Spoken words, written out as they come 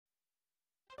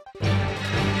On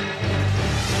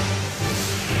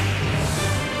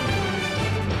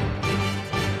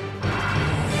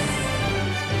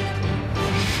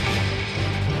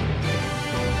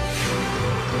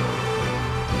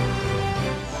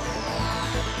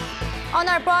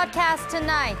our broadcast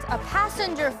tonight, a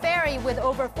passenger ferry with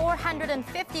over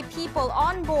 450 people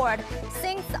on board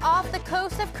sinks off the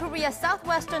coast of Korea's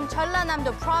southwestern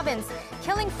Jeollanam-do Province,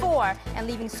 killing 4 and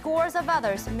leaving scores of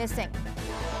others missing.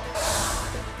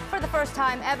 For the first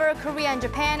time ever, Korea and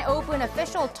Japan open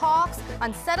official talks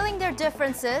on settling their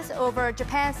differences over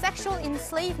Japan's sexual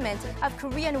enslavement of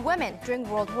Korean women during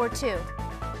World War II.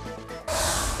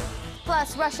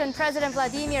 Plus, Russian President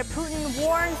Vladimir Putin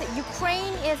warns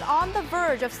Ukraine is on the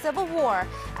verge of civil war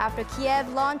after Kiev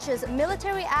launches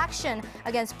military action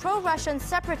against pro-Russian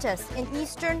separatists in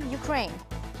eastern Ukraine.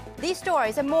 These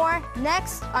stories and more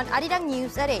next on Arirang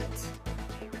News at 8.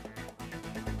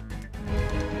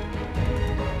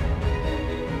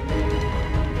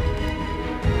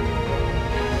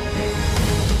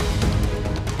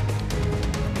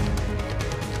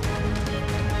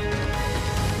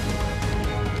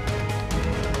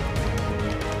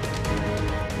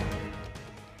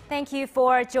 Thank you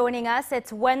for joining us.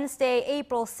 It's Wednesday,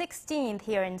 April 16th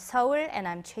here in Seoul, and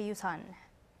I'm Choi Yu-sun.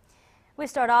 We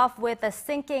start off with the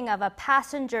sinking of a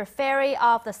passenger ferry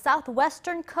off the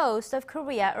southwestern coast of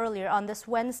Korea earlier on this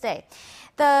Wednesday.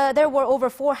 There were over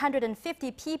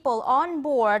 450 people on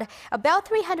board, about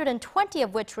 320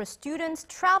 of which were students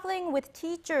traveling with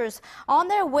teachers on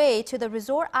their way to the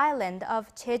resort island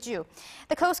of Jeju.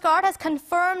 The Coast Guard has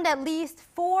confirmed at least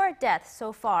 4 deaths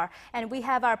so far, and we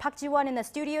have our Park Ji-won in the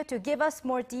studio to give us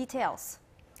more details.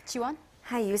 Ji-won?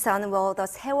 Hi, Yu-sun. Well, the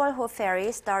Sewol-ho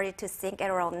ferry started to sink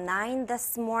at around 9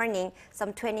 this morning,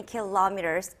 some 20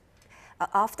 kilometers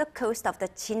off the coast of the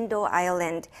Jindo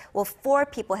Island. Well, 4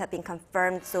 people have been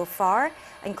confirmed so far,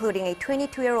 including a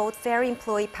 22-year-old ferry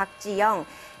employee, Park Ji-young,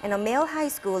 and a male high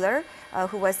schooler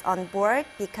who was on board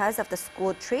because of the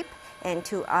school trip, and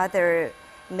 2 other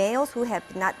males who have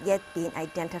not yet been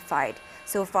identified.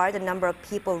 So far, the number of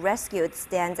people rescued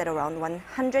stands at around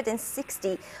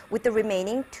 160, with the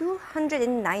remaining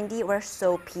 290 or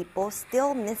so people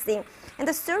still missing, and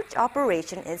the search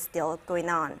operation is still going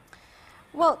on.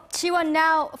 Well, Ji-won,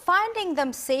 now finding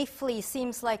them safely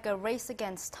seems like a race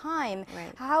against time.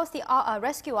 Right. How is the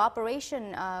rescue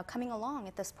operation coming along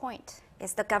at this point?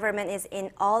 Yes, the government is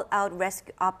in all-out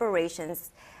rescue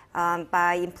operations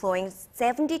by employing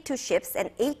 72 ships and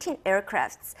 18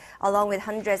 aircrafts, along with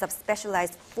hundreds of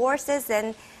specialized forces,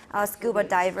 and scuba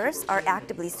divers are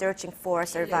actively searching for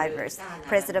survivors.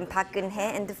 President Park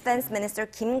Geun-hye and Defense Minister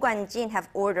Kim Kwan-jin have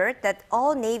ordered that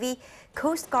all Navy,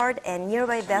 Coast Guard, and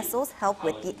nearby vessels help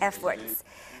with the efforts.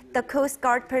 The Coast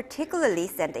Guard particularly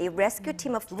sent a rescue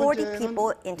team of 40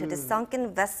 people into the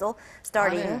sunken vessel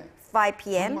starting 5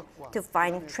 p.m. to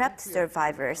find trapped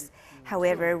survivors.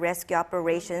 However, rescue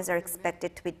operations are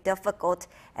expected to be difficult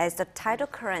as the tidal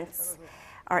currents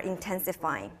are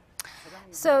intensifying.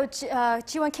 So,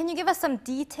 Ji-won, can you give us some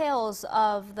details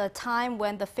of the time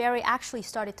when the ferry actually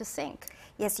started to sink?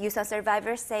 Yes, Yusan,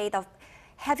 survivors say the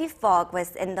heavy fog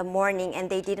was in the morning and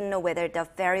they didn't know whether the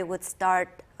ferry would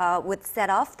set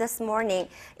off this morning.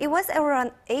 It was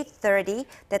around 8:30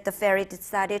 that the ferry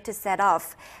decided to set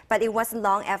off, but it wasn't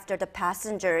long after the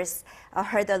passengers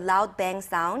heard a loud bang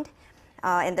sound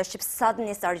and the ship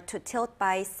suddenly started to tilt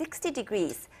by 60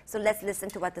 degrees. So let's listen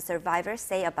to what the survivors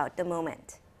say about the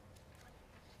moment.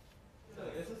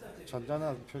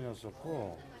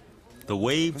 The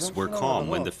waves were calm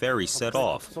when the ferry set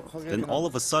off. Then all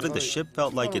of a sudden the ship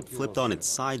felt like it flipped on its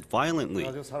side violently.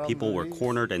 People were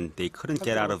cornered and they couldn't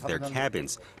get out of their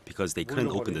cabins because they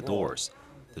couldn't open the doors.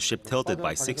 The ship tilted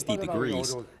by 60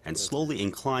 degrees and slowly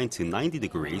inclined to 90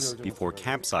 degrees before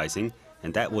capsizing,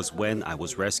 and that was when I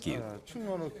was rescued.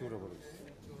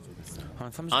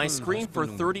 I screamed for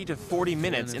 30 to 40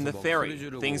 minutes in the ferry.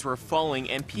 Things were falling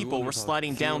and people were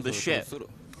sliding down the ship.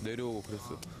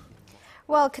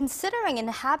 Well, considering it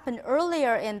happened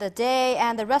earlier in the day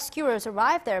and the rescuers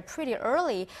arrived there pretty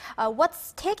early,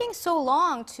 what's taking so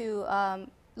long to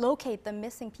locate the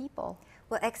missing people?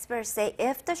 Well, experts say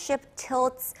if the ship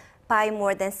tilts by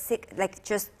more than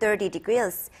just 30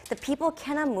 degrees, the people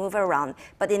cannot move around.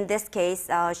 But in this case,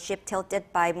 ship tilted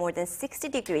by more than 60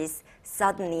 degrees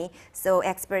suddenly. So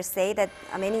experts say that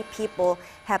many people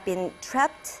have been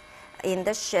trapped in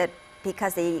the ship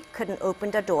because they couldn't open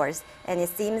the doors, and it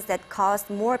seems that caused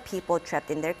more people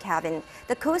trapped in their cabin.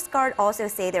 The Coast Guard also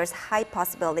say there's high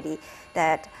possibility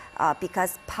that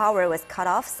because power was cut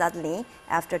off suddenly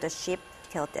after the ship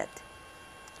tilted.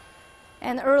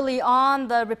 And early on,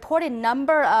 the reported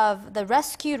number of the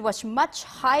rescued was much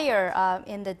higher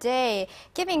in the day,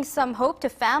 giving some hope to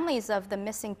families of the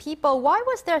missing people. Why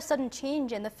was there a sudden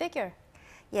change in the figure?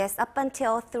 Yes, up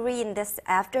until 3 in this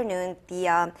afternoon,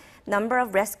 the number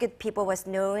of rescued people was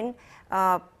known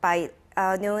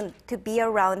to be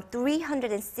around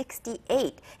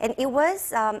 368. And it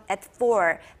was at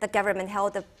 4, the government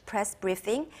held a press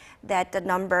briefing that the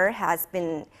number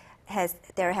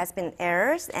there has been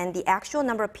errors, and the actual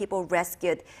number of people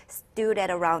rescued stood at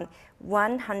around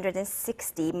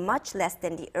 160, much less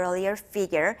than the earlier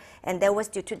figure, and that was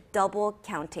due to double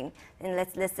counting. And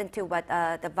let's listen to what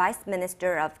the Vice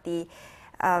Minister of the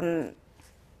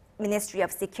Ministry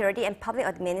of Security and Public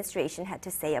Administration had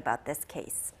to say about this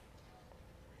case.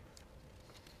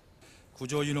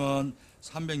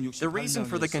 The reason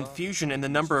for the confusion in the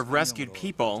number of rescued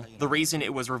people, the reason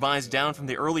it was revised down from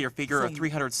the earlier figure of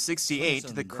 368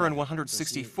 to the current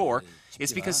 164,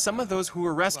 is because some of those who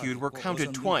were rescued were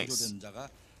counted twice.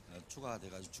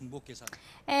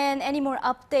 And any more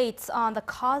updates on the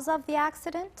cause of the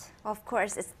accident? Of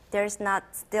course, there's not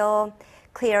still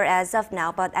clear as of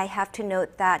now, but I have to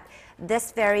note that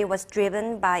this ferry was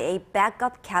driven by a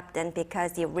backup captain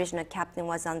because the original captain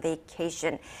was on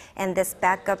vacation. And this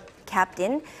backup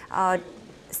captain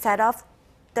set off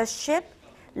the ship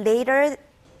later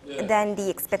than the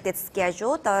expected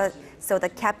schedule, so the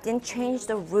captain changed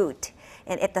the route.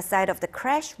 And at the site of the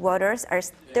crash, waters are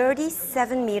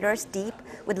 37 meters deep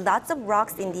with lots of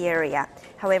rocks in the area.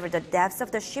 However, the depths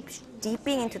of the ship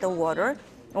deeping into the water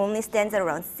only stands at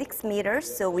around 6 meters,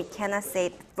 so we cannot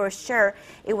say for sure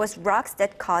it was rocks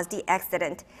that caused the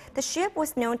accident. The ship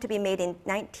was known to be made in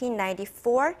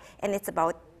 1994, and it's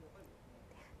about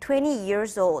 20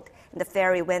 years old. The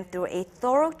ferry went through a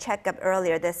thorough checkup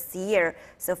earlier this year,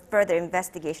 so further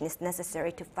investigation is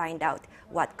necessary to find out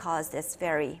what caused this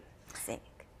ferry sink.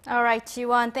 All right,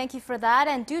 Jiwon, thank you for that,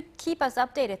 and do keep us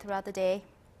updated throughout the day.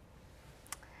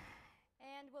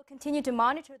 And we'll continue to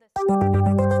monitor this.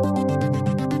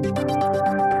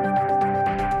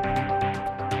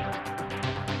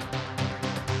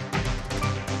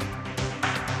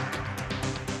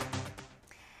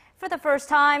 For the first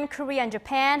time, Korea and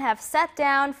Japan have sat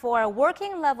down for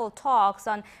working-level talks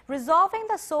on resolving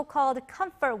the so-called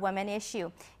comfort women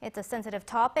issue. It's a sensitive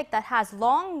topic that has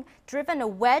long driven a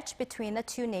wedge between the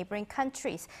two neighboring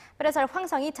countries. But as our Hwang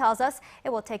Sang-hee tells us, it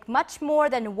will take much more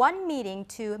than one meeting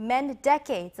to mend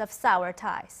decades of sour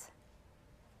ties.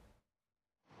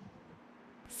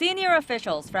 Senior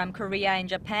officials from Korea and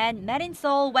Japan met in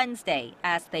Seoul Wednesday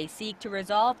as they seek to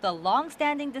resolve the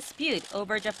long-standing dispute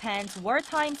over Japan's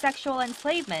wartime sexual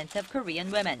enslavement of Korean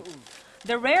women.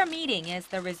 The rare meeting is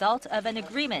the result of an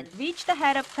agreement reached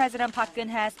ahead of President Park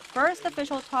Geun-hye's first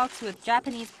official talks with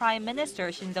Japanese Prime Minister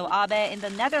Shinzo Abe in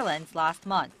the Netherlands last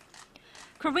month.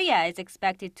 Korea is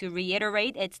expected to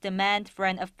reiterate its demand for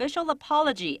an official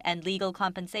apology and legal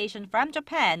compensation from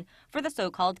Japan for the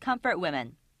so-called comfort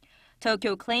women.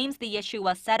 Tokyo claims the issue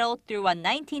was settled through a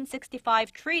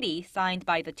 1965 treaty signed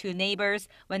by the two neighbors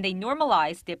when they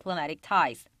normalized diplomatic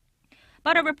ties.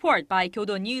 But a report by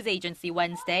Kyodo News Agency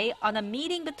Wednesday on a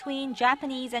meeting between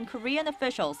Japanese and Korean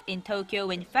officials in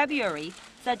Tokyo in February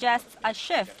suggests a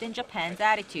shift in Japan's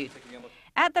attitude.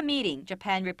 At the meeting,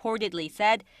 Japan reportedly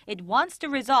said it wants to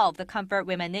resolve the comfort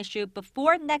women issue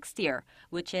before next year,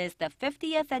 which is the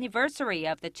 50th anniversary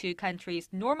of the two countries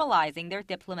normalizing their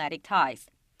diplomatic ties.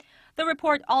 The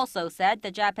report also said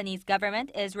the Japanese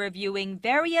government is reviewing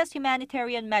various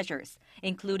humanitarian measures,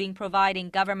 including providing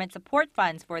government support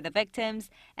funds for the victims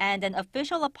and an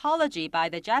official apology by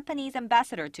the Japanese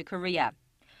ambassador to Korea.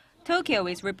 Tokyo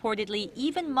is reportedly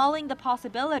even mulling the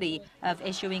possibility of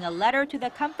issuing a letter to the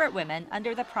comfort women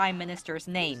under the prime minister's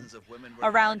name.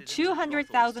 Around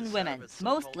 200,000 women,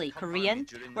 mostly Korean,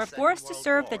 were forced to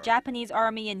serve the Japanese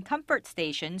army in comfort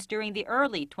stations during the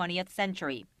early 20th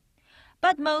century.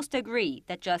 But most agree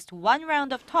that just one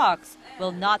round of talks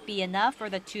will not be enough for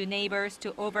the two neighbors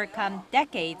to overcome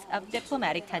decades of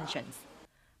diplomatic tensions.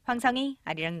 Hwang Sang-hee,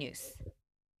 Arirang News.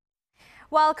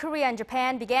 While Korea and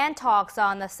Japan began talks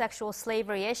on the sexual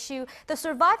slavery issue, the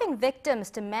surviving victims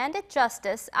demanded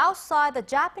justice outside the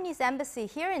Japanese embassy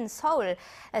here in Seoul,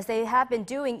 as they have been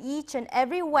doing each and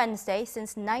every Wednesday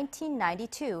since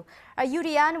 1992. Our Yoo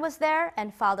Ri-an was there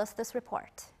and filed us this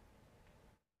report.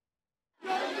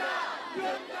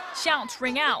 Shouts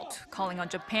ring out, calling on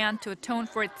Japan to atone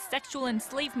for its sexual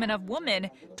enslavement of women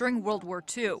during World War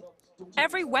II.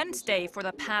 Every Wednesday for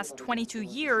the past 22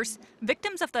 years,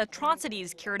 victims of the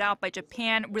atrocities carried out by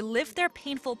Japan relive their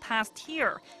painful past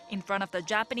here in front of the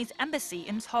Japanese embassy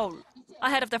in Seoul.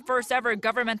 Ahead of the first ever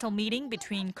governmental meeting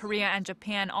between Korea and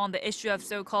Japan on the issue of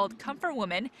so-called comfort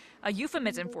women, a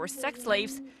euphemism for sex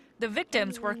slaves, the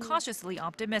victims were cautiously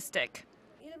optimistic.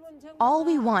 All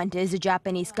we want is the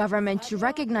Japanese government to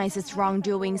recognize its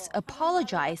wrongdoings,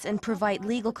 apologize, and provide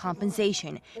legal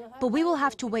compensation. But we will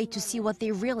have to wait to see what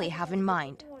they really have in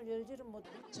mind.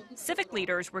 Civic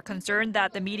leaders were concerned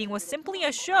that the meeting was simply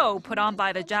a show put on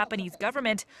by the Japanese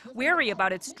government, wary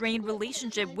about its strained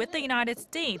relationship with the United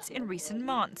States in recent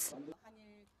months.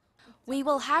 We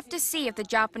will have to see if the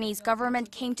Japanese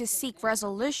government came to seek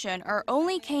resolution or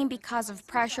only came because of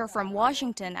pressure from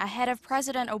Washington ahead of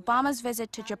President Obama's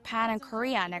visit to Japan and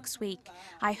Korea next week.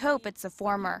 I hope it's the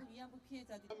former.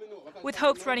 With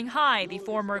hopes running high, the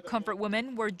former comfort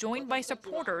women were joined by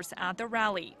supporters at the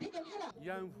rally.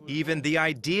 Even the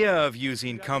idea of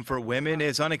using comfort women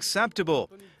is unacceptable.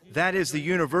 That is the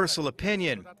universal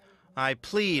opinion. I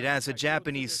plead as a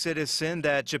Japanese citizen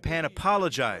that Japan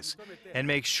apologize and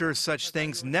make sure such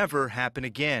things never happen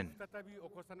again.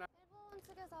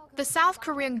 The South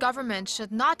Korean government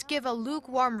should not give a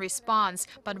lukewarm response,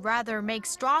 but rather make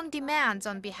strong demands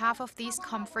on behalf of these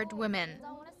comfort women.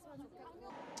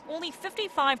 Only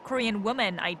 55 Korean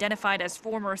women identified as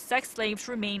former sex slaves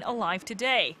remain alive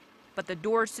today, but the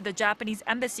doors to the Japanese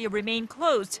embassy remain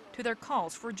closed to their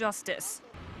calls for justice.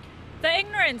 The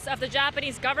ignorance of the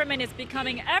Japanese government is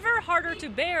becoming ever harder to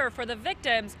bear for the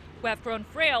victims who have grown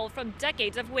frail from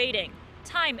decades of waiting.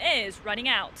 Time is running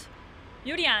out.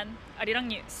 Yurian, Arirang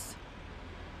News.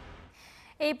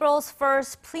 April's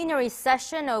first plenary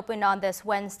session opened on this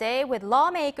Wednesday with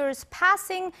lawmakers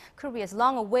passing Korea's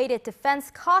long-awaited defense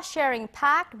cost-sharing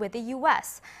pact with the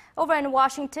U.S. Over in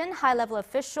Washington, high-level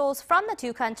officials from the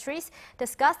two countries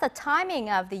discussed the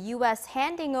timing of the U.S.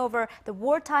 handing over the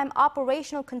wartime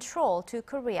operational control to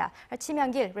Korea. Kim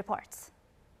Hyung-gil reports.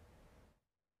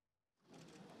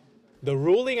 The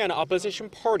ruling and opposition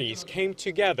parties came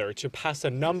together to pass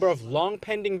a number of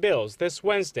long-pending bills this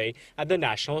Wednesday at the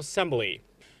National Assembly.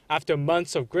 After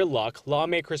months of gridlock,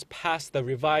 lawmakers passed the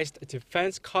revised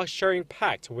Defense Cost-Sharing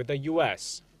Pact with the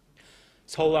U.S.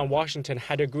 Seoul and Washington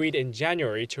had agreed in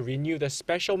January to renew the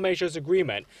Special Measures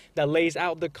Agreement that lays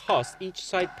out the cost each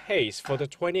side pays for the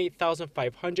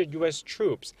 28,500 U.S.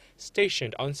 troops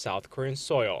stationed on South Korean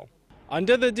soil.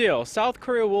 Under the deal, South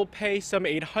Korea will pay some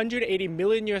 $880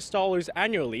 million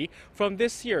annually from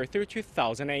this year through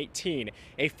 2018,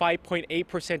 a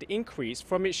 5.8% increase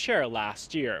from its share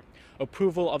last year.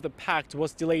 Approval of the pact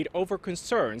was delayed over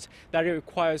concerns that it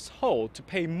requires Seoul to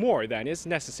pay more than is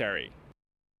necessary.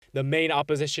 The main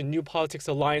opposition New Politics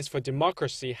Alliance for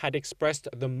Democracy had expressed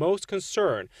the most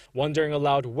concern, wondering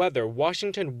aloud whether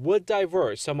Washington would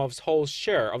divert some of Seoul's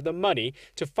share of the money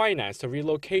to finance the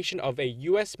relocation of a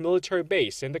U.S. military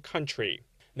base in the country.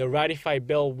 The ratified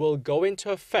bill will go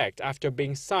into effect after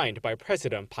being signed by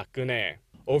President Park Geun-hye.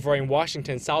 Over in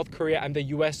Washington, South Korea and the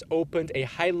U.S. opened a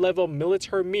high-level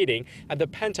military meeting at the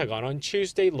Pentagon on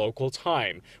Tuesday local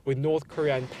time, with North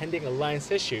Korea and pending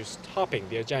alliance issues topping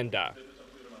the agenda.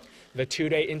 The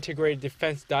two-day integrated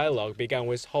defense dialogue began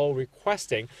with Seoul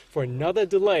requesting for another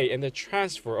delay in the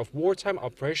transfer of wartime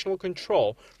operational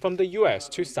control from the U.S.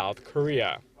 to South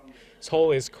Korea.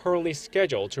 Seoul is currently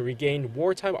scheduled to regain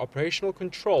wartime operational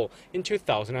control in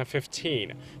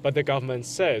 2015, but the government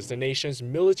says the nation's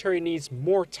military needs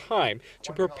more time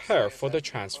to prepare for the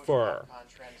transfer.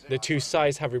 The two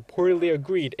sides have reportedly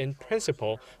agreed in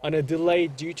principle on a delay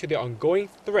due to the ongoing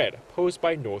threat posed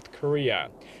by North Korea,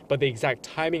 but the exact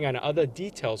timing and other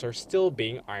details are still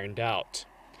being ironed out.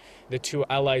 The two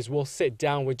allies will sit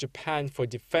down with Japan for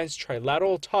defense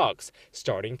trilateral talks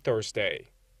starting Thursday.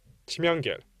 Kim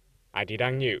Hyung-gil,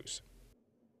 Arirang News.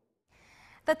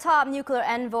 The top nuclear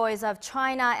envoys of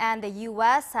China and the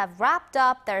U.S. have wrapped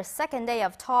up their second day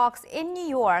of talks in New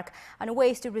York on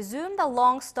ways to resume the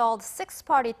long-stalled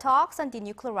six-party talks on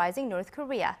denuclearizing North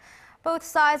Korea. Both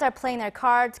sides are playing their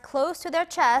cards close to their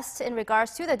chest in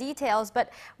regards to the details,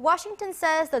 but Washington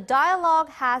says the dialogue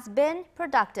has been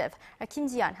productive. Kim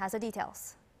Ji-yeon has the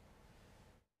details.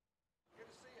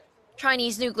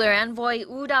 Chinese nuclear envoy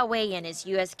Wu Da-wei and his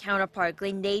U.S. counterpart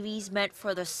Glenn Davies met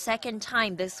for the second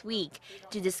time this week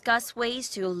to discuss ways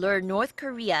to lure North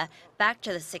Korea back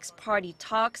to the six-party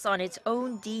talks on its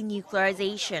own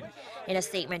denuclearization. In a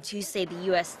statement Tuesday, the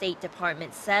U.S. State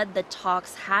Department said the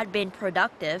talks had been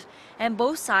productive and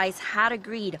both sides had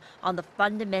agreed on the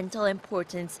fundamental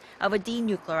importance of a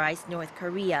denuclearized North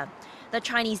Korea. The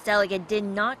Chinese delegate did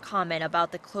not comment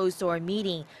about the closed-door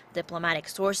meeting. Diplomatic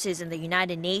sources in the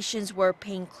United Nations were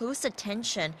paying close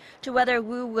attention to whether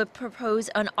Wu would propose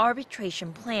an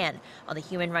arbitration plan on the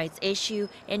human rights issue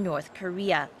in North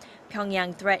Korea.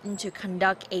 Pyongyang threatened to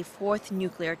conduct a fourth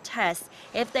nuclear test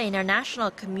if the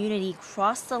international community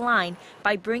crossed the line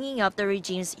by bringing up the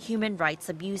regime's human rights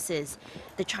abuses.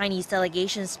 The Chinese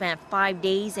delegation spent 5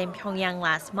 days in Pyongyang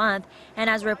last month and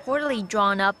has reportedly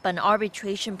drawn up an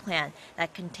arbitration plan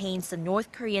that contains the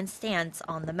North Korean stance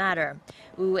on the matter.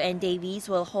 Wu and Davies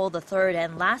will hold the third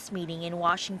and last meeting in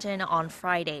Washington on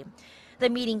Friday. The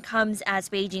meeting comes as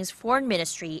Beijing's foreign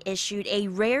ministry issued a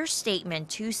rare statement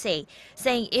Tuesday,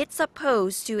 saying it's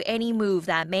opposed to any move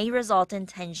that may result in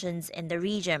tensions in the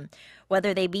region,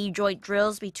 whether they be joint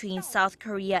drills between South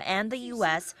Korea and the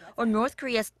U.S. or North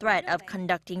Korea's threat of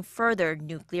conducting further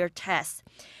nuclear tests.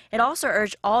 It also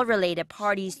urged all related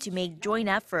parties to make joint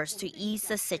efforts to ease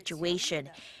the situation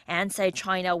and said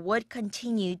China would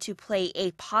continue to play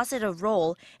a positive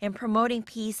role in promoting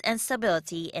peace and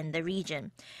stability in the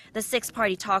region. The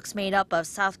six-party talks made up of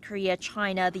South Korea,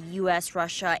 China, the U.S.,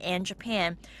 Russia, and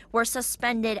Japan were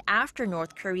suspended after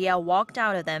North Korea walked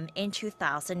out of them in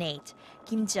 2008.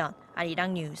 Kim Jeon,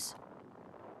 Arirang News.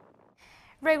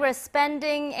 Rigorous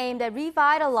spending aimed at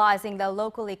revitalizing the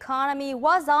local economy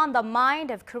was on the mind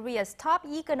of Korea's top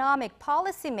economic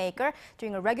policymaker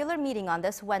during a regular meeting on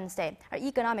this Wednesday. Our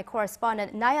economic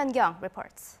correspondent Na Yeon-kyung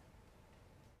reports.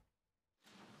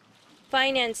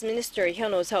 Finance Minister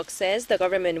Hyun Oh-seok says the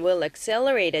government will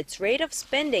accelerate its rate of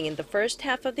spending in the first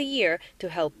half of the year to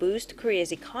help boost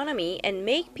Korea's economy and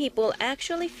make people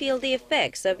actually feel the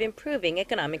effects of improving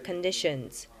economic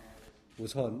conditions.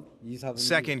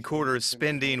 Second quarter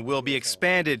spending will be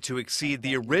expanded to exceed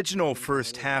the original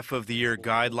first half of the year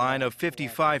guideline of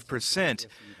 55%.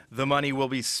 The money will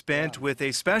be spent with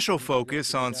a special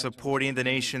focus on supporting the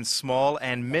nation's small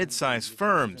and mid-sized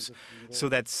firms, so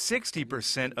that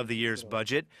 60% of the year's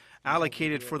budget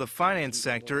allocated for the finance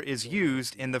sector is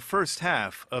used in the first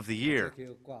half of the year.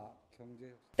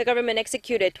 The government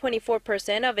executed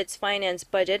 24% of its finance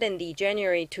budget in the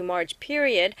January to March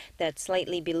period. That's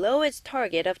slightly below its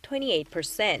target of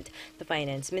 28%. The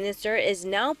finance minister is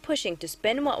now pushing to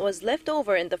spend what was left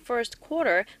over in the first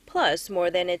quarter, plus more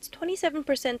than its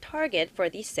 27% target for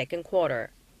the second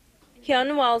quarter.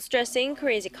 Hyun, while stressing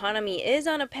Korea's economy is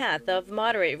on a path of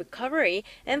moderate recovery,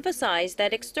 emphasized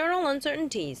that external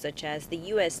uncertainties such as the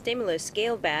U.S. stimulus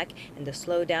scale back and the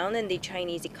slowdown in the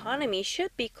Chinese economy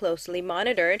should be closely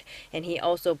monitored, and he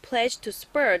also pledged to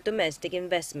spur domestic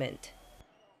investment.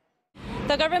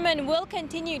 The government will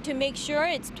continue to make sure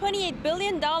its $28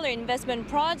 billion investment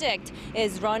project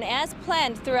is run as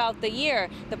planned throughout the year.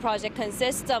 The project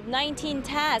consists of 19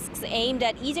 tasks aimed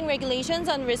at easing regulations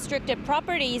on restricted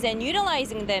properties and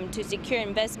utilizing them to secure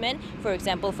investment, for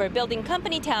example, for building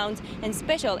company towns and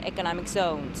special economic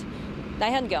zones. Na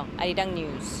Yeon-kyung, Arirang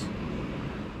News.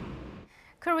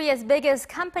 Korea's biggest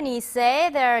companies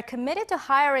say they're committed to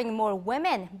hiring more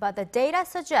women, but the data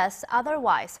suggests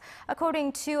otherwise.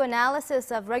 According to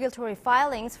analysis of regulatory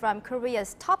filings from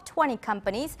Korea's top 20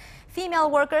 companies,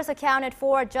 female workers accounted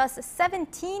for just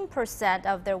 17%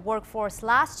 of their workforce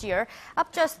last year,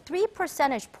 up just 3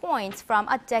 percentage points from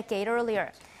a decade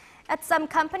earlier. At some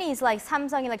companies like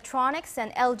Samsung Electronics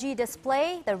and LG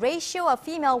Display, the ratio of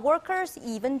female workers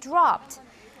even dropped.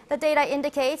 The data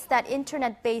indicates that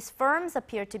internet-based firms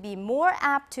appear to be more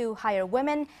apt to hire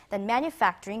women than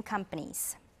manufacturing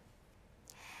companies.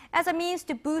 As a means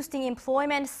to boosting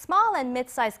employment, small and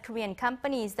mid-sized Korean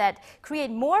companies that create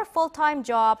more full-time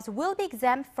jobs will be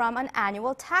exempt from an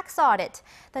annual tax audit.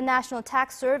 The National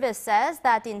Tax Service says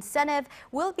that the incentive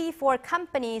will be for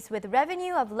companies with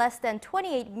revenue of less than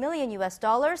 $28 million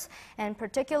and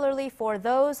particularly for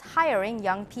those hiring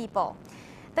young people.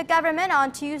 The government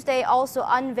on Tuesday also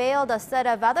unveiled a set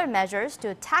of other measures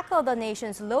to tackle the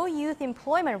nation's low youth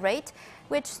employment rate,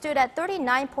 which stood at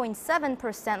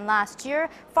 39.7% last year,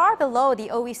 far below the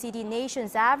OECD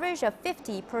nation's average of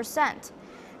 50%.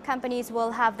 Companies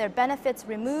will have their benefits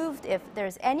removed if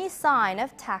there's any sign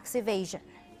of tax evasion.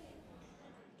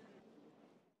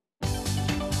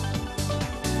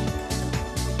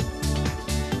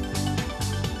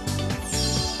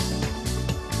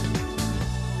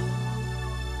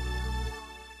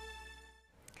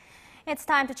 It's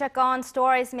time to check on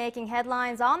stories making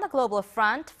headlines on the global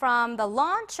front, from the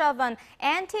launch of an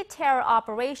anti-terror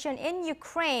operation in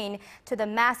Ukraine to the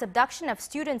mass abduction of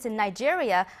students in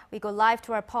Nigeria. We go live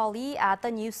to our Paul Lee at the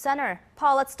News Center.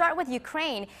 Paul, let's start with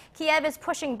Ukraine. Kiev is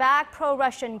pushing back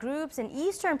pro-Russian groups in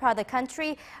eastern part of the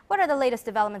country. What are the latest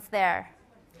developments there?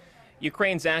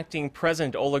 Ukraine's acting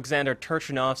President Alexander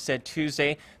Turchinov said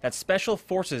Tuesday that special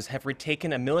forces have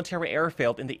retaken a military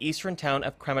airfield in the eastern town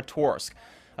of Kramatorsk.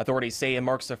 Authorities say it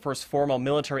marks the first formal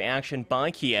military action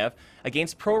by Kiev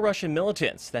against pro-Russian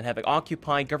militants that have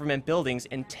occupied government buildings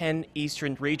in 10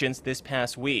 eastern regions this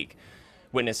past week.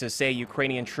 Witnesses say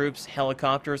Ukrainian troops,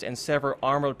 helicopters, and several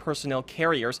armored personnel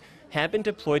carriers have been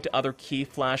deployed to other key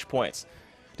flashpoints.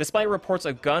 Despite reports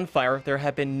of gunfire, there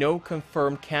have been no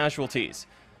confirmed casualties.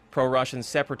 Pro-Russian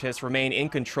separatists remain in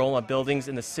control of buildings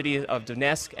in the cities of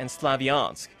Donetsk and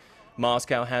Slavyansk.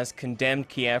 Moscow has condemned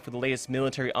Kiev for the latest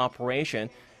military operation,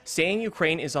 saying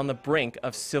Ukraine is on the brink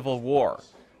of civil war.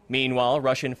 Meanwhile,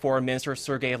 Russian Foreign Minister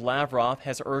Sergei Lavrov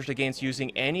has urged against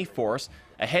using any force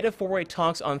ahead of four-way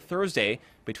talks on Thursday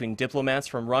between diplomats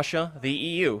from Russia, the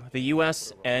EU, the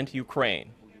U.S., and Ukraine.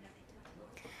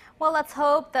 Well, let's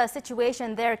hope the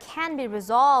situation there can be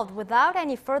resolved without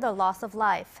any further loss of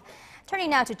life.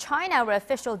 Turning now to China, where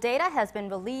official data has been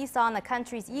released on the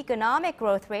country's economic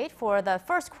growth rate for the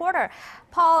first quarter.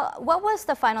 Paul, what was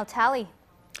the final tally?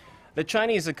 The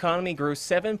Chinese economy grew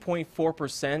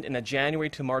 7.4% in the January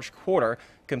to March quarter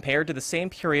compared to the same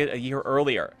period a year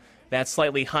earlier. That's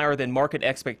slightly higher than market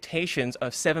expectations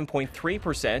of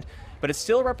 7.3%, but it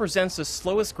still represents the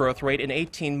slowest growth rate in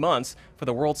 18 months for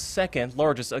the world's second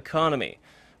largest economy.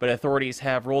 But authorities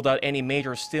have rolled out any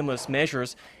major stimulus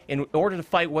measures in order to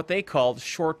fight what they called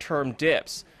short-term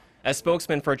dips. A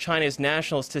spokesman for China's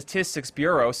National Statistics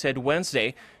Bureau said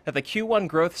Wednesday that the Q1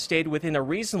 growth stayed within a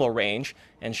reasonable range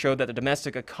and showed that the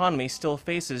domestic economy still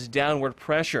faces downward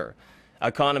pressure.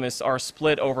 Economists are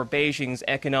split over Beijing's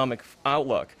economic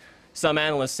outlook. Some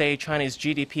analysts say China's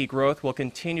GDP growth will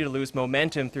continue to lose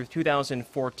momentum through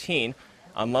 2014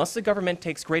 unless the government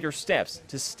takes greater steps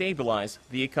to stabilize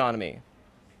the economy.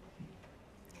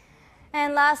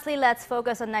 And lastly, let's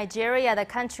focus on Nigeria. The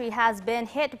country has been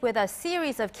hit with a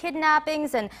series of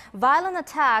kidnappings and violent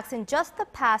attacks in just the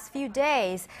past few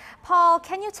days. Paul,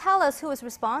 can you tell us who is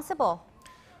responsible?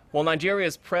 Well,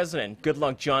 Nigeria's president,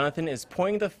 Goodluck Jonathan, is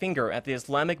pointing the finger at the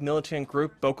Islamic militant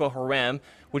group Boko Haram,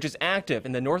 which is active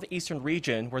in the northeastern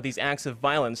region where these acts of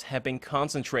violence have been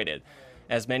concentrated.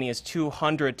 As many as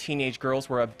 200 teenage girls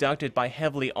were abducted by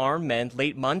heavily armed men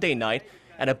late Monday night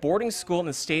at a boarding school in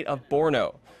the state of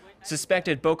Borno.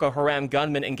 Suspected Boko Haram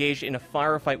gunmen engaged in a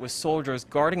firefight with soldiers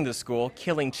guarding the school,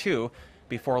 killing 2,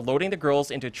 before loading the girls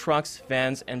into trucks,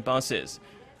 vans, and buses.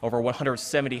 Over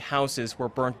 170 houses were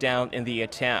burnt down in the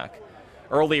attack.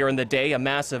 Earlier in the day, a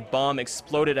massive bomb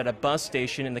exploded at a bus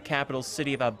station in the capital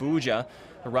city of Abuja.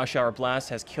 The rush-hour blast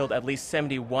has killed at least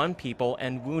 71 people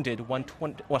and wounded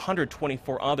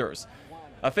 124 others.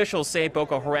 Officials say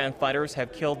Boko Haram fighters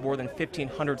have killed more than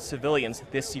 1,500 civilians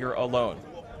this year alone.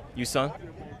 Yusun?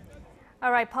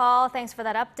 All right, Paul, thanks for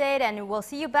that update, and we'll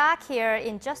see you back here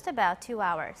in just about 2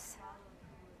 hours.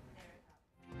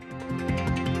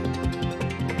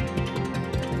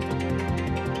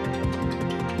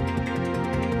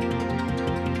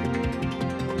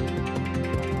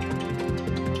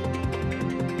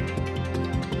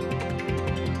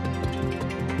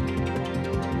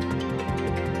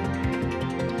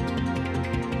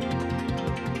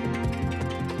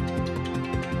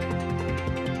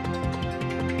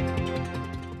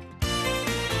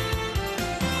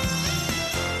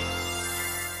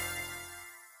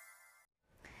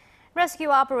 Rescue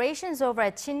operations over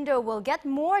at Chindo will get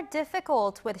more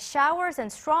difficult with showers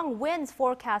and strong winds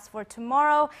forecast for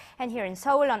tomorrow. And here in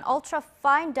Seoul, an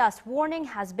ultra-fine dust warning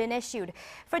has been issued.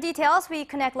 For details, we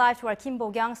connect live to our Kim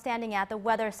Bo-kyung standing at the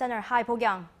Weather Center. Hi,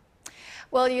 Bo-kyung.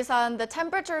 Well, Yusun, the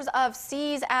temperatures of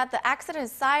seas at the accident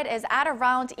site is at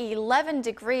around 11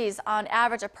 degrees. On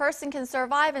average, a person can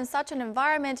survive in such an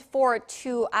environment for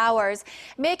 2 hours.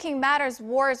 Making matters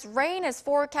worse, rain is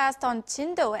forecast on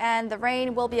Chindo, and the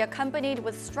rain will be accompanied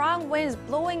with strong winds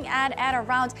blowing at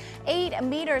around 8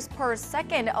 meters per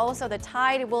second. Also, the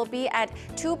tide will be at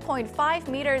 2.5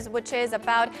 meters, which is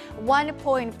about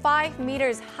 1.5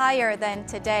 meters higher than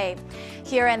today.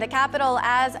 Here in the capital,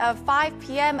 as of 5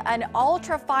 p.m., an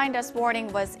ultra-fine dust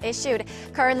warning was issued.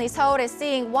 Currently, Seoul is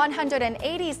seeing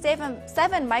 187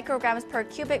 micrograms per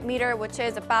cubic meter, which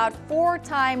is about 4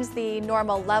 times the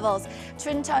normal levels.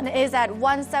 Chuncheon is at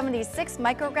 176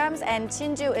 micrograms, and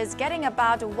Jinju is getting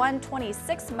about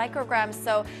 126 micrograms,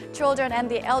 so children and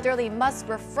the elderly must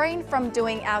refrain from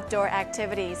doing outdoor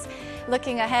activities.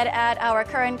 Looking ahead at our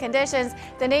current conditions,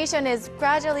 the nation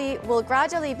will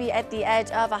gradually be at the edge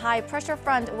of a high pressure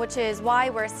front, which is why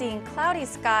we're seeing cloudy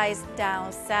skies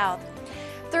down south.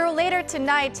 Through later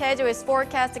tonight, Jeju is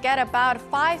forecast to get about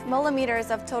 5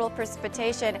 millimeters of total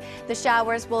precipitation. The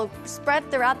showers will spread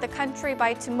throughout the country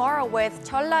by tomorrow, with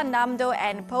Jeollanam-do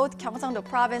and both Gyeongsang-do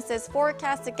provinces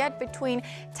forecast to get between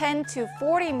 10 to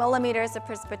 40 millimeters of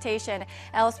precipitation.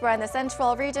 Elsewhere in the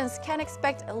central regions can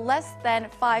expect less than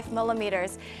 5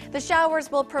 millimeters. The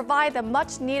showers will provide the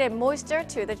much-needed moisture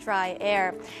to the dry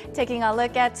air. Taking a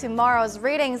look at tomorrow's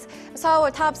readings,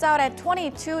 Seoul tops out at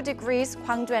 22 degrees,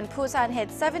 Gwangju and Busan hit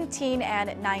 17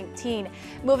 and 19.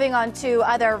 Moving on to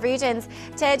other regions,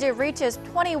 Jeju reaches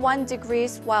 21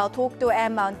 degrees, while Dokdo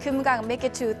and Mount Kumgang make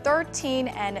it to 13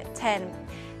 and 10.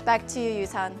 Back to you,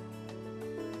 Yusan.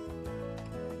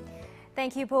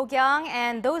 Thank you, Bo-kyung.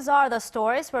 And those are the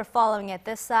stories we're following at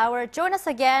this hour. Join us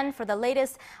again for the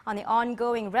latest on the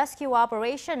ongoing rescue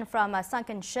operation from a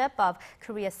sunken ship of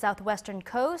Korea's southwestern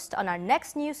coast on our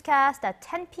next newscast at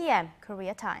 10 p.m.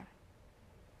 Korea time.